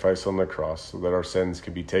sacrifice on the cross so that our sins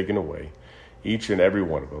can be taken away, each and every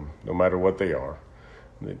one of them, no matter what they are.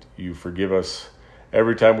 That you forgive us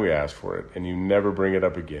every time we ask for it, and you never bring it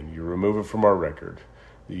up again. You remove it from our record.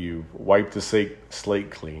 That you've wiped the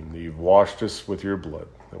slate clean. That you've washed us with your blood.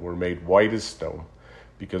 That we're made white as snow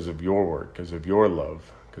because of your work, because of your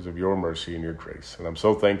love, because of your mercy and your grace. And I'm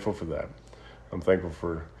so thankful for that. I'm thankful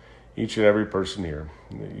for each and every person here,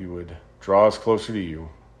 and that you would draw us closer to you,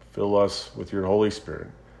 fill us with your Holy Spirit,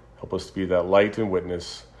 help us to be that light and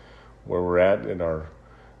witness where we're at in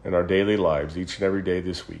our daily lives, each and every day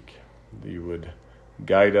this week. That you would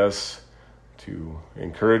guide us to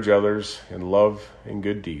encourage others in love and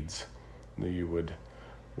good deeds. That you would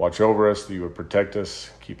watch over us, that you would protect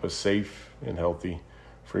us, keep us safe and healthy,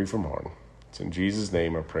 free from harm. It's in Jesus'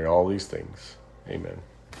 name I pray all these things. Amen.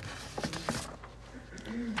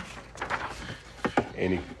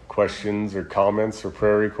 Any questions or comments or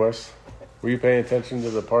prayer requests? Were you paying attention to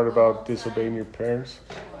the part about disobeying your parents?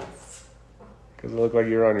 Because it looked like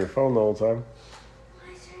you were on your phone the whole time.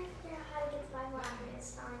 I was trying to figure out how to get the Bible after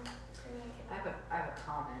this time. I have a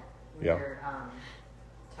comment. Yeah. We're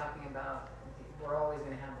talking about we're always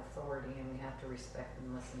going to have authority and we have to respect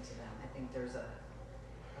and listen to them. I think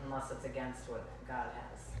unless it's against what God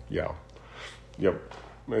has. Yeah. Yep.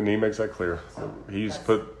 And he makes that clear. He's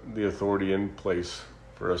put the authority in place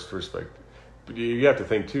for us to respect. But you have to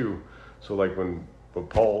think too, so like when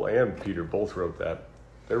Paul and Peter both wrote that,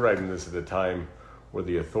 they're writing this at a time where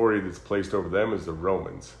the authority that's placed over them is the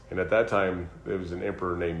Romans. And at that time, there was an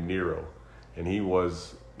emperor named Nero. And he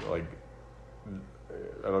was like,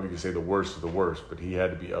 I don't know if you can say the worst of the worst, but he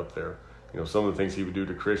had to be up there. You know, some of the things he would do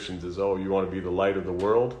to Christians is, oh, you want to be the light of the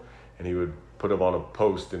world? And he would put them on a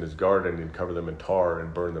post in his garden and cover them in tar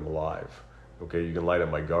and burn them alive. Okay, you can light up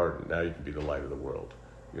my garden. Now you can be the light of the world.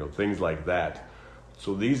 You know, things like that.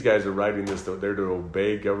 So these guys are writing this, they're to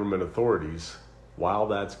obey government authorities while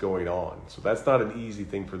that's going on. So that's not an easy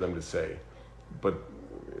thing for them to say. But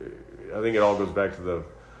I think it all goes back to the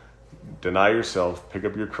deny yourself, pick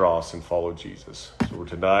up your cross, and follow Jesus. So we're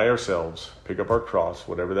to deny ourselves, pick up our cross,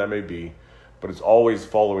 whatever that may be, but it's always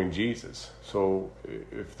following Jesus. So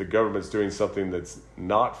if the government's doing something that's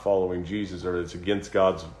not following Jesus or it's against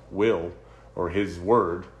God's will or his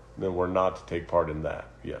word, then we're not to take part in that.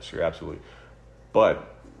 Yes, you're absolutely.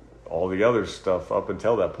 But all the other stuff up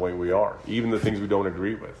until that point we are, even the things we don't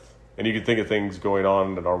agree with. And you can think of things going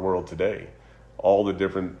on in our world today, all the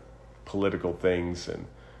different political things and,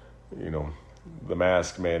 you know, the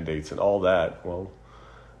mask mandates and all that. Well,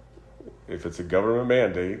 if it's a government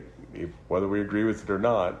mandate, whether we agree with it or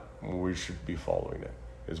not, we should be following it,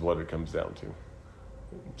 is what it comes down to.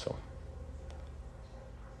 So,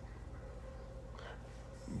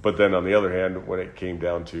 but then on the other hand, when it came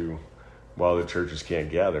down to, well, the churches can't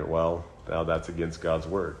gather, well, now that's against God's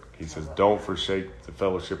word. He says, don't forsake the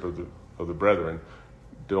fellowship of the brethren.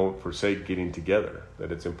 Don't forsake getting together,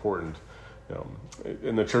 that it's important.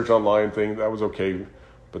 In the church online thing, that was okay,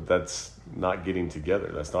 but that's not getting together.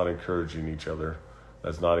 That's not encouraging each other.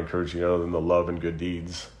 That's not encouraging other than the love and good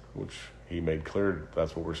deeds, which he made clear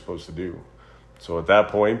that's what we're supposed to do. So at that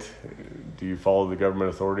point, do you follow the government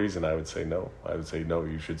authorities? And I would say no. I would say no,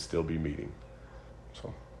 you should still be meeting.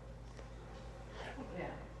 So. Yeah,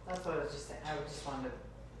 that's what I was just saying. I just wanted to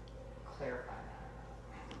clarify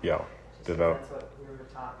that. Yeah. That's what we were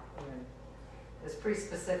talking. It was pretty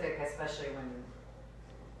specific, especially when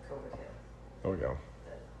COVID hit. Oh, yeah.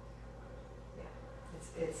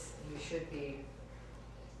 It's you should be.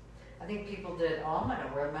 I think people did, I'm not going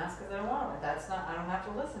to wear a mask because I don't want it. I don't have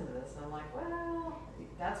to listen to this. And I'm like, well,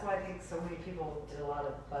 that's why I think so many people did a lot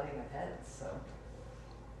of butting of heads, so.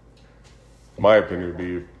 My opinion would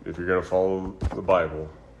be, if you're going to follow the Bible,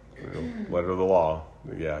 letter of the law,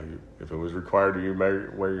 yeah, if it was required you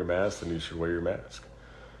wear your mask, then you should wear your mask.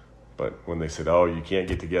 But when they said, oh, you can't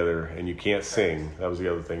get together and you can't sing, that was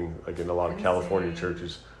the other thing, like in a lot of California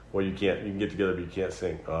churches, well, you can get together, but you can't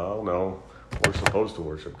sing. Oh, no. we're supposed to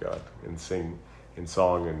worship God and sing in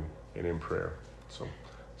song and in prayer. So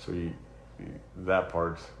that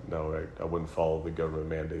part, no, I wouldn't follow the government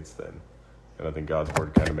mandates then. And I think God's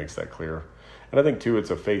word kind of makes that clear. And I think, too,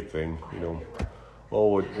 it's a faith thing.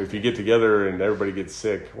 Well, if you get together and everybody gets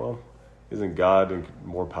sick, well, isn't God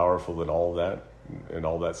more powerful than all of that and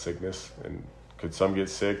all that sickness? And could some get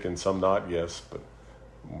sick and some not? Yes, but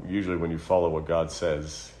usually when you follow what God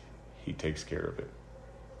says, he takes care of it,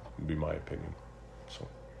 would be my opinion. So,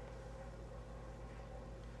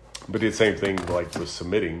 but the same thing like with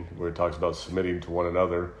submitting, where it talks about submitting to one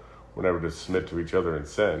another. We're never to submit to each other in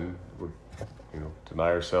sin. We're,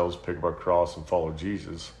 deny ourselves, pick up our cross, and follow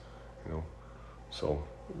Jesus. So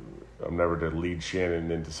I'm never to lead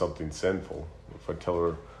Shannon into something sinful. If I tell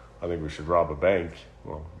her I think we should rob a bank,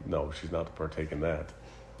 well, no, she's not to partake in that.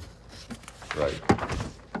 Right.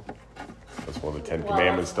 That's one of the 10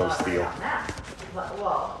 Commandments, don't steal.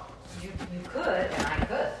 Well, you could, and I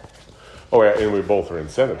could. Oh, yeah, and we both are in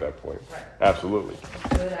sin at that point. Right. Absolutely. You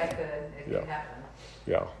could, I could, it Yeah. could happen.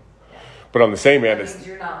 Yeah. But on the same hand, That it's means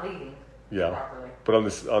you're not leading yeah. properly. But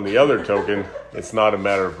on the other token, it's not a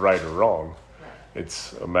matter of right or wrong. Right.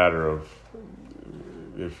 It's a matter of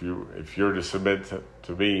if you're to submit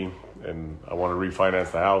to me, and I want to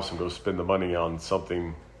refinance the house and go spend the money on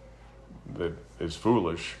something that is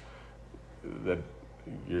foolish, that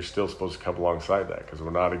you're still supposed to come alongside that, because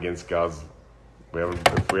we're not against God's.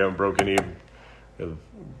 If we haven't broke any of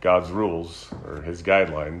God's rules or His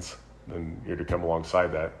guidelines, then you're to come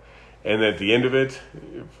alongside that. And at the end of it,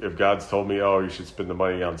 if God's told me, oh, you should spend the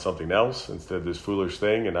money on something else instead of this foolish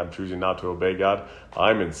thing, and I'm choosing not to obey God,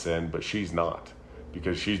 I'm in sin, but she's not,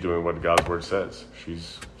 because she's doing what God's word says.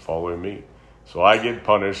 She's following me. So I get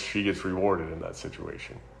punished, she gets rewarded in that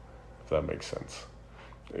situation, if that makes sense.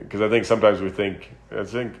 Because I think sometimes we think,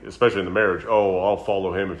 especially in the marriage, oh, I'll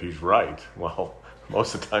follow him if he's right. Well,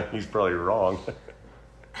 most of the time he's probably wrong.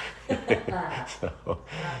 And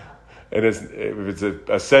if it's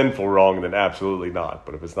a sinful wrong, then absolutely not.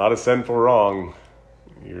 But if it's not a sinful wrong,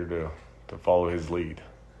 you're to follow his lead.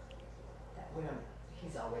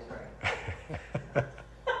 He's always right.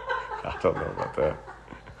 I don't know about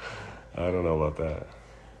that.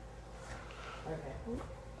 Okay.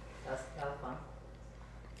 That was fun.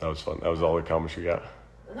 That was fun. That was all the comments you got?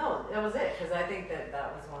 No, that was it, because I think that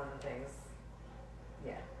was one of the things,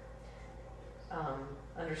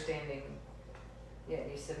 understanding, you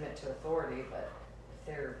submit to authority, but if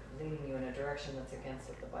they're leading you in a direction that's against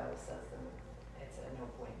what the Bible says, then it's a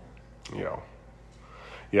no-brainer.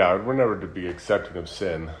 Yeah, we're never to be accepting of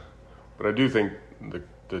sin, but I do think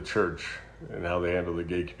the church and how they handle the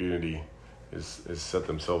gay community is set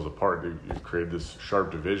themselves apart. You've created this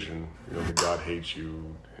sharp division, that God hates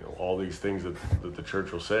you, all these things that the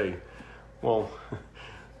church will say. Well,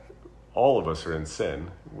 all of us are in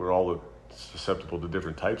sin. We're all susceptible to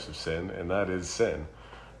different types of sin, and that is sin.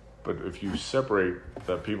 But if you separate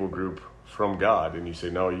that people group from God and you say,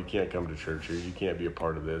 no, you can't come to church here, you can't be a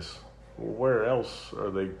part of this, well, where else are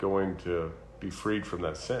they going to be freed from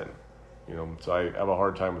that sin? So I have a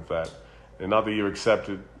hard time with that. And not that you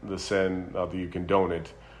accepted the sin, not that you condone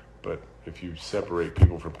it, but if you separate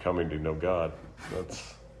people from coming to know God,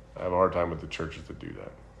 I have a hard time with the churches that do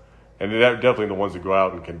that. And they're definitely the ones that go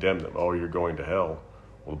out and condemn them. Oh, you're going to hell.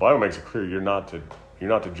 Well, the Bible makes it clear you're not to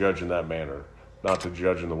judge in that manner, not to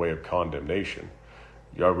judge in the way of condemnation.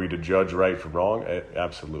 Are we to judge right from wrong?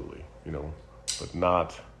 Absolutely, but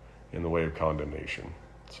not in the way of condemnation.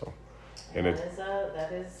 So, and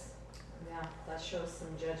that shows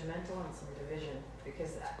some judgmental and some division,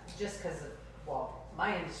 because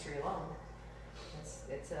my industry alone,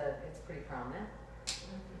 it's pretty prominent.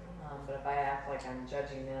 But if I act like I'm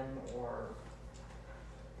judging them, or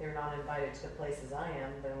they're not invited to the places I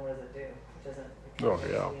am, then what does it do? It doesn't. It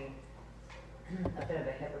makes me a bit of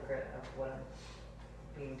a hypocrite of what I'm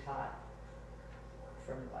being taught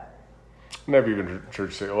from the Bible. Never even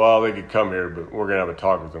church say, well, they could come here, but we're going to have a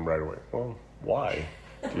talk with them right away. Well, why?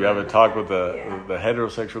 Do you have a talk with the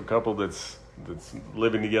heterosexual couple that's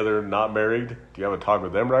living together, not married? Do you have a talk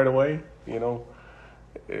with them right away?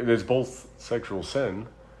 It is both sexual sin.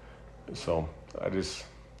 So it's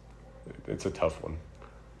a tough one.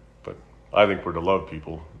 But I think we're to love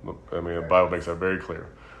people. I mean, the Bible makes that very clear.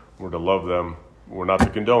 We're to love them. We're not to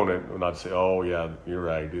condone it. We're not to say, oh, yeah, you're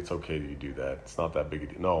right. It's okay that you do that. It's not that big a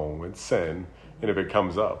deal. No, it's sin. And if it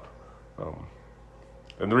comes up,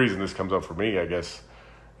 and the reason this comes up for me, I guess,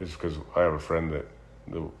 is because I have a friend that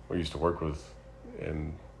I used to work with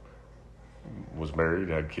and was married,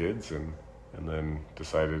 had kids, and then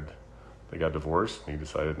decided they got divorced, and he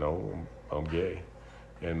decided, no, I'm gay.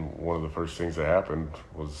 And one of the first things that happened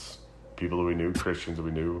was people that we knew, Christians that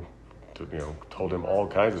we knew, told him all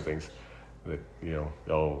kinds of things that,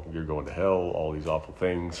 oh, you're going to hell, all these awful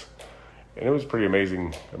things. And it was pretty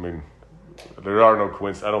amazing. I mean, there are no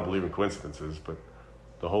coincidences. I don't believe in coincidences, but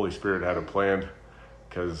the Holy Spirit had a plan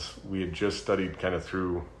because we had just studied kind of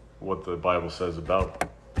through what the Bible says about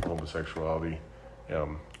homosexuality.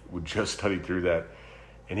 We just studied through that.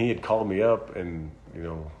 And he had called me up and,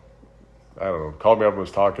 called me up and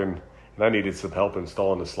was talking. And I needed some help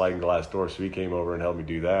installing the sliding glass door, so he came over and helped me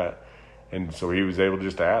do that. And so he was able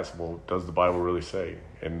just to ask, well, does the Bible really say?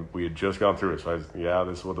 And we had just gone through it. So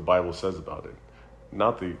this is what the Bible says about it.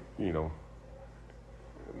 Not that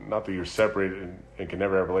you're separated and can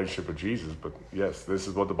never have a relationship with Jesus, but yes, this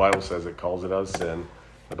is what the Bible says. It calls it out sin.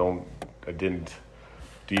 I didn't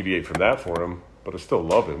deviate from that for him, but I still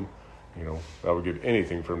love him. I would give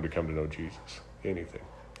anything for him to come to know Jesus. Anything.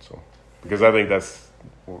 So, because I think that's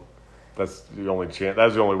the only chance.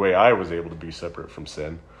 That's the only way I was able to be separate from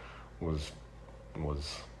sin was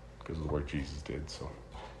because of the work Jesus did. So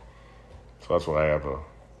that's why I have a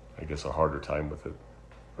harder time with it,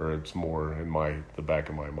 or it's more in the back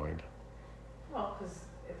of my mind. Well, because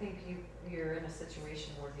I think you're in a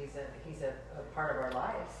situation where he's a part of our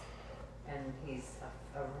lives, and he's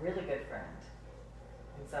a really good friend.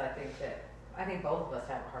 And so I think both of us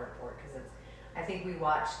have a heart for it, because I think we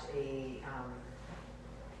watched a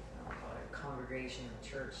congregation, a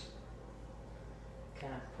church,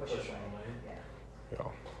 kind of push us away. Yeah.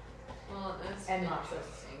 Well, it's And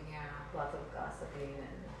interesting, lots of gossiping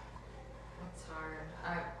and. It's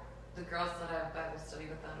hard. The girls that I have Bible study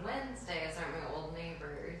with on Wednesdays aren't my old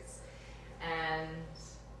neighbors, and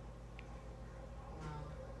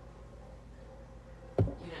you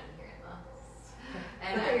didn't hear this.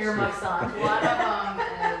 And Put your earmuffs on. one of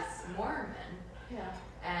them is Mormon, Yeah.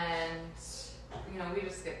 and we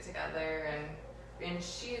just get together, and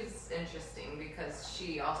she's interesting because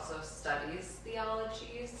she also studies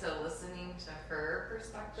theology, so listening to her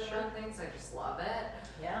perspective on things, I just love it.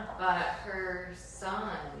 Yeah. But her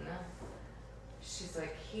son, she's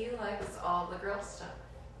like, he likes all the girl stuff.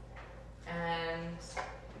 And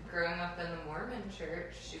growing up in the Mormon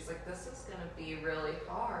church, she's like, this is going to be really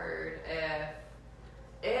hard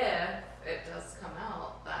if it does come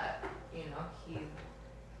out that, he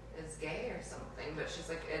is gay or something. But she's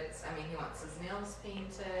like, he wants his nails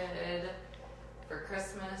painted. For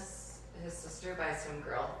Christmas, his sister buys him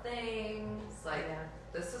girl things.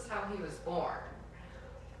 This is how he was born.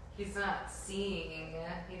 He's not seeing,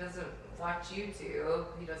 he doesn't watch YouTube,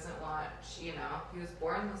 he doesn't watch, he was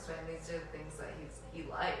born this way, and these are the things that he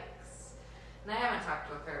likes. And I haven't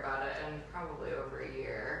talked with her about it in probably over a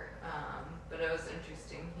year, but it was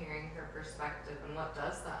interesting hearing her perspective and what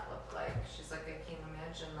does that look like. She's like, I can't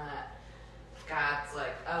imagine that God's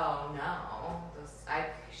like, oh no,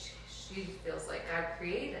 she feels like God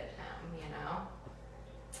created him,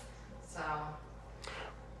 So.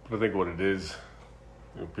 But I think what it is,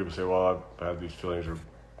 people say, well, I've had these feelings or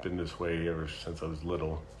been this way ever since I was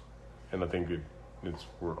little. And I think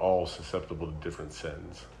we're all susceptible to different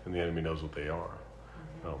sins, and the enemy knows what they are.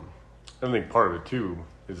 I think part of it, too,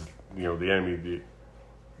 is, the enemy,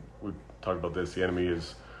 we talked about this, the enemy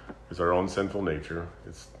is our own sinful nature.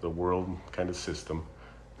 It's the world kind of system.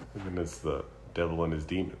 And then it's the devil and his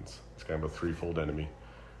demons. It's kind of a threefold enemy.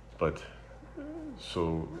 But,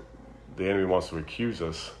 so, the enemy wants to accuse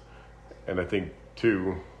us, and I think,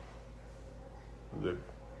 too,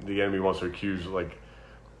 the enemy wants to accuse, like,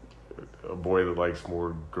 a boy that likes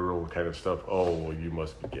more girl kind of stuff. Oh, well, you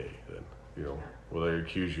must be gay then, Well, they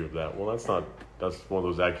accuse you of that. Well, that's one of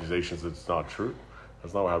those accusations that's not true.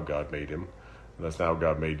 That's not how God made him. That's not how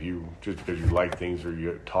God made you. Just because you like things or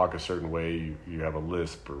you talk a certain way, you have a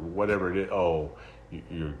lisp or whatever it is, oh,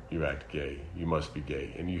 you act gay. You must be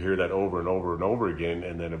gay. And you hear that over and over and over again,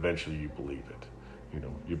 and then eventually you believe it.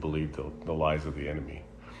 You believe the lies of the enemy.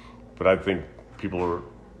 But I think people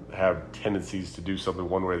have tendencies to do something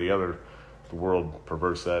one way or the other. The world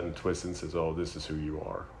perverts that and twists and says, oh, this is who you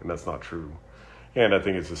are. And that's not true. And I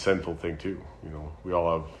think it's a sinful thing too. We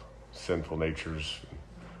all have sinful natures.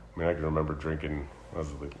 I can remember drinking when I was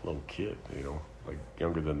a little kid, like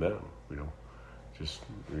younger than them, Just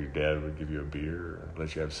your dad would give you a beer or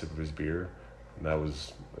let you have a sip of his beer. And that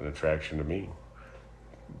was an attraction to me.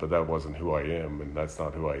 But that wasn't who I am, and that's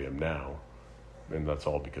not who I am now. And that's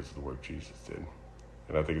all because of the work Jesus did.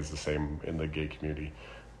 And I think it's the same in the gay community.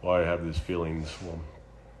 Well, I have these feelings. Well,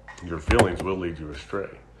 your feelings will lead you astray.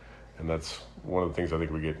 And that's one of the things I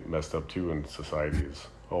think we get messed up too in society is,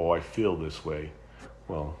 oh, I feel this way.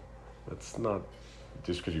 Well, that's not,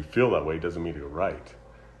 just because you feel that way doesn't mean you're right,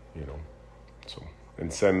 So,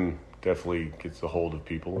 and sin definitely gets a hold of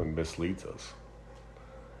people and misleads us.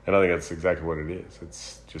 And I think that's exactly what it is.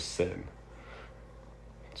 It's just sin.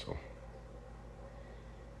 So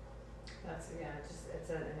That's, yeah,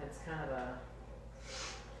 it's kind of a,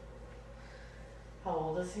 how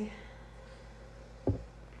old is he? Oh,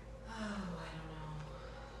 I don't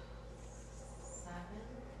know. 7?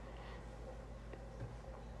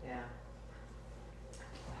 Yeah.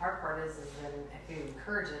 The hard part is then if you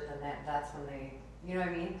encourage it, then that's when they, you know what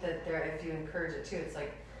I mean? That if you encourage it too, it's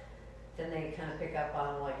like, then they kind of pick up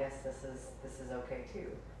on, well, I guess this is okay too.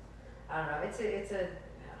 I don't know.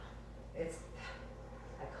 It's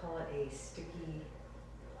I call it a sticky.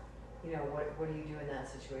 You know, what do you do in that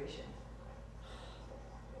situation?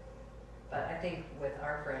 But I think with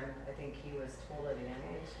our friend, I think he was told at a young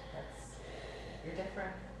age, you're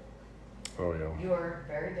different. oh yeah. You are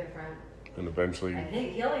very different. And eventually And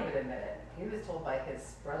he'll even admit it. He was told by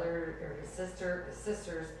his brother or his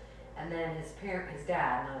sisters, and then his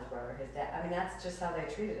dad, not his brother, his dad. I mean, that's just how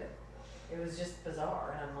they treated him. It was just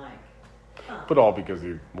bizarre, and I'm like, huh. but all because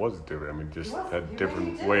he was different. I mean, just had He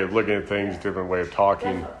different did. way of looking at things, Yeah. different way of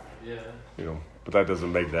talking, Definitely. Yeah. you know. But that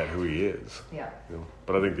doesn't make that who he is. Yeah. You know?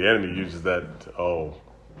 But I think the enemy uses that, oh,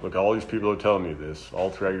 look, all these people are telling you this all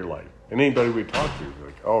throughout your life. And anybody we talk to,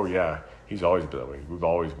 like, oh yeah, he's always been that way. We've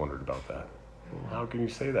always wondered about that. Well, how can you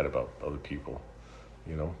say that about other people?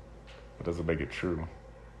 You know? It doesn't make it true.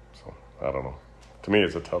 So, I don't know. To me,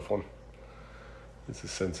 it's a tough one. It's a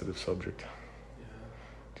sensitive subject. Yeah.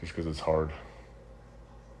 Just because it's hard.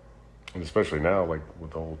 And especially now, like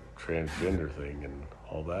with the whole transgender thing and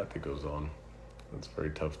all that goes on. That's very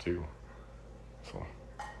tough too. So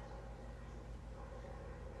I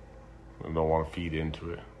don't want to feed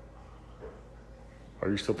into it. Are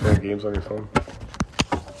you still playing games on your phone?